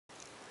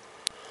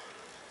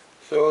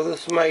So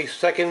this is my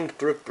second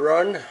thrift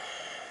run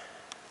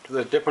to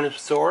a different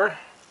store.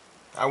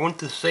 I went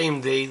the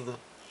same day,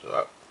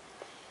 so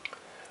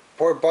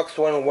 $4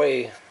 went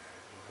away.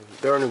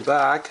 They're in the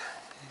back.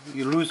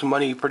 You lose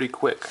money pretty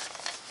quick.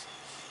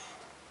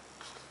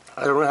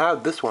 I don't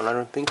have this one, I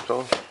don't think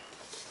so.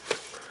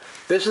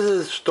 This is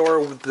a store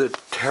with the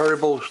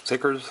terrible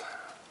stickers.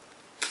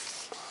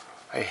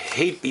 I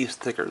hate these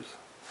stickers.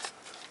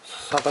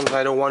 Sometimes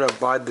I don't want to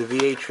buy the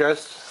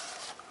VHS.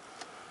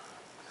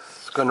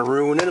 It's gonna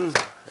ruin them,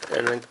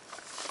 and I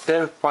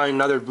didn't find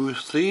another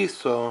Boost C,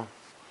 so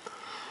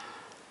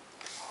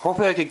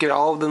hopefully I could get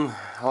all of them.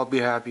 I'll be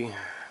happy.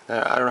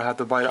 I don't have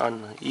to buy it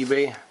on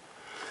eBay.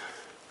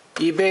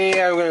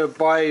 eBay, I'm gonna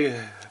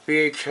buy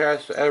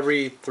VHS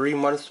every 3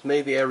 months,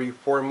 maybe every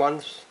 4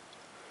 months,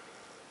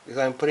 because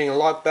I'm putting a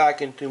lot back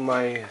into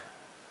my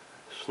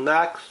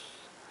snacks,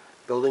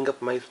 building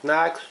up my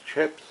snacks,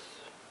 chips,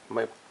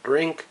 my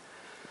drink.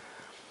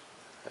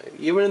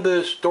 Even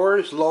the store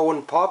is low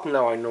on pop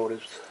now, I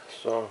noticed,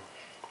 so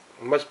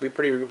it must be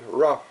pretty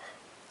rough.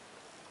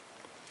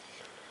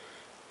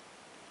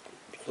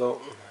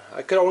 So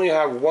I could only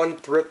have one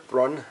thrift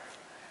run.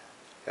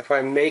 If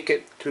I make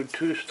it to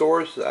 2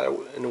 stores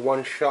in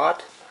one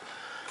shot,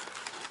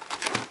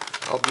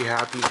 I'll be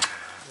happy.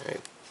 I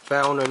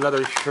found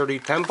another Shirley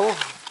Temple.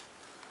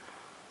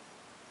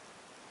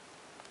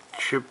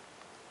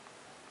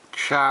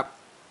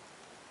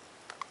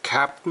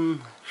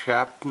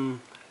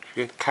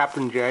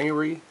 Captain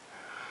January.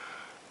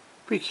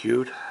 Pretty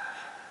cute.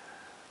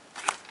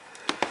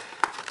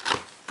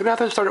 Gonna have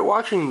to start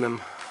watching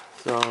them.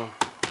 So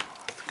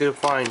it's good to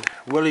find.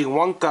 Willy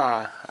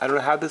Wonka. I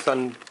don't have this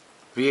on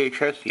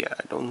VHS yet.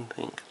 I don't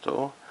think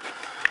so.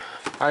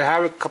 I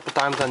have it a couple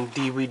times on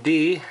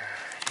DVD.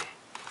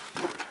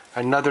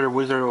 Another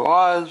Wizard of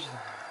Oz.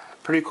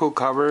 Pretty cool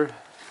cover.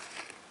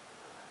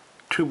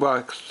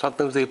 $2.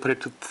 Sometimes they put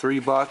it to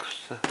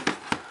 $3.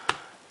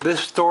 This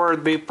store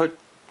they put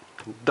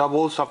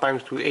double,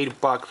 sometimes to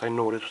 $8. I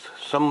noticed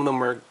some of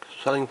them are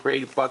selling for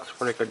 $8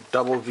 for like a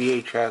double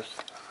VHS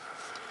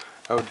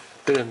of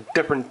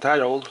different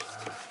titles.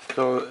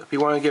 So if you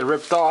want to get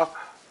ripped off,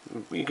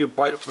 you can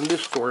buy it from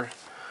this store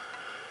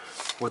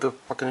with the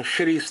fucking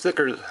shitty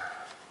stickers.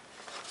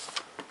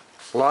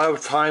 A lot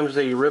of times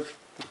they rip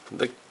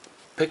the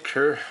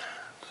picture,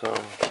 so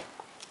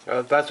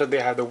that's why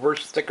they have the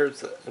worst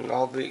stickers in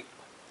all the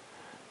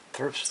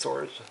thrift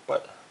stores.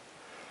 But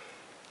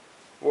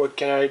what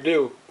can I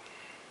do?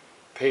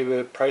 Pay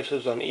the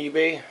prices on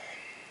eBay,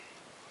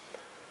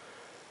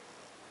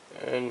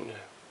 and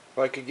if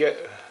I could get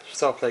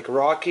stuff like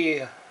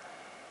Rocky,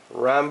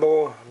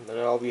 Rambo, then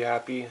I'll be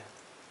happy.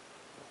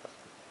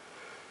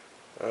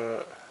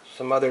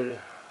 Some other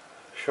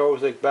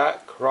shows like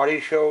that,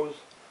 karate shows.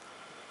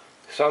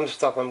 Some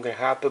stuff I'm gonna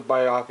have to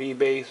buy off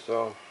eBay,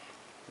 so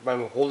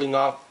I'm holding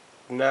off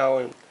now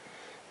and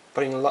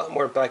putting a lot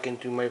more back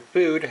into my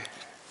food.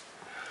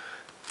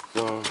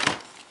 So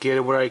get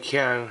it where I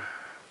can.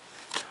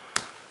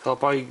 So I'll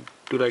probably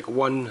do like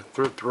one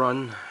thrift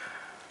run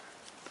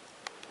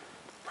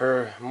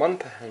per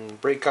month and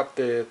break up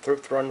the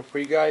thrift run for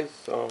you guys.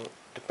 So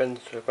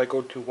depends if I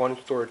go to one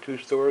store or 2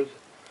 stores.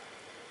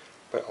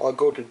 But I'll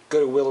go to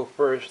Goodwill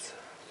first,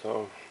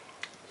 so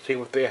see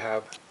what they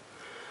have.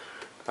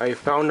 I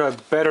found a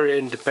better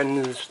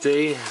Independence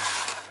Day.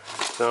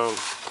 So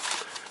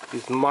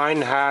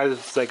mine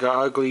has like an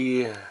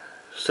ugly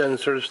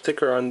sensor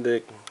sticker on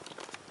the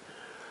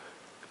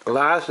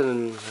glass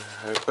and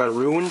it got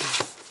ruined.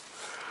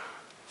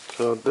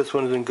 So this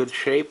one's in good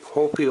shape.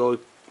 Hopefully it'll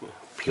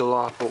peel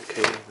off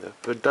okay.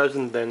 If it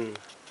doesn't, then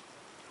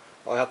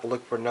I'll have to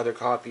look for another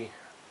copy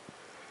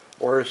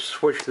or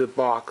switch the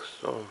box.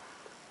 So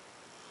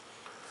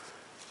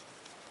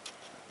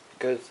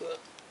because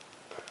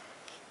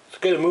it's a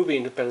good movie,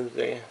 Independence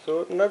Day,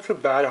 so not too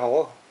bad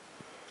haul.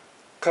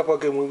 Couple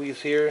of good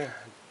movies here.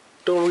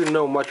 Don't really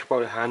know much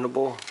about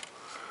Hannibal.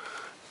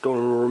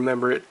 Don't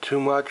remember it too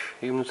much.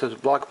 Even says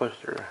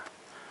Blockbuster.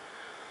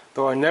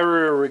 Though I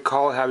never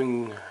recall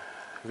having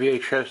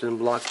VHS in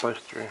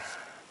Blockbuster,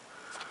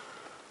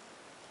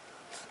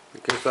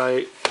 because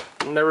I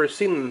never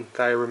seen them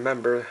that I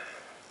remember.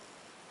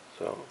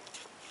 So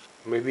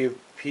maybe a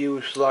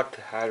few select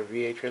had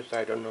VHS,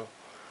 I don't know.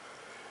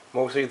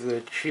 Mostly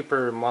the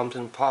cheaper moms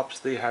and pops,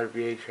 they had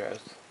VHS.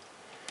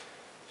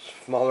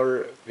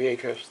 Smaller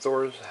VHS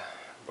stores.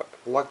 But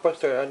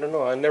Blockbuster, I don't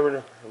know, I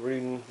never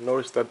really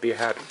noticed that they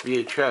had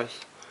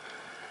VHS.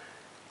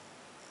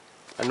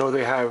 I know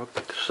they have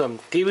some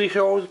TV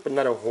shows, but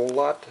not a whole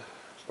lot.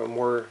 But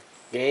more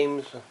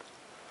games.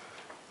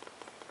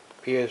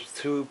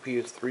 PS2,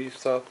 PS3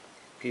 stuff,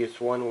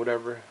 PS1,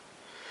 whatever.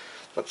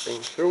 But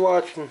thanks for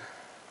watching.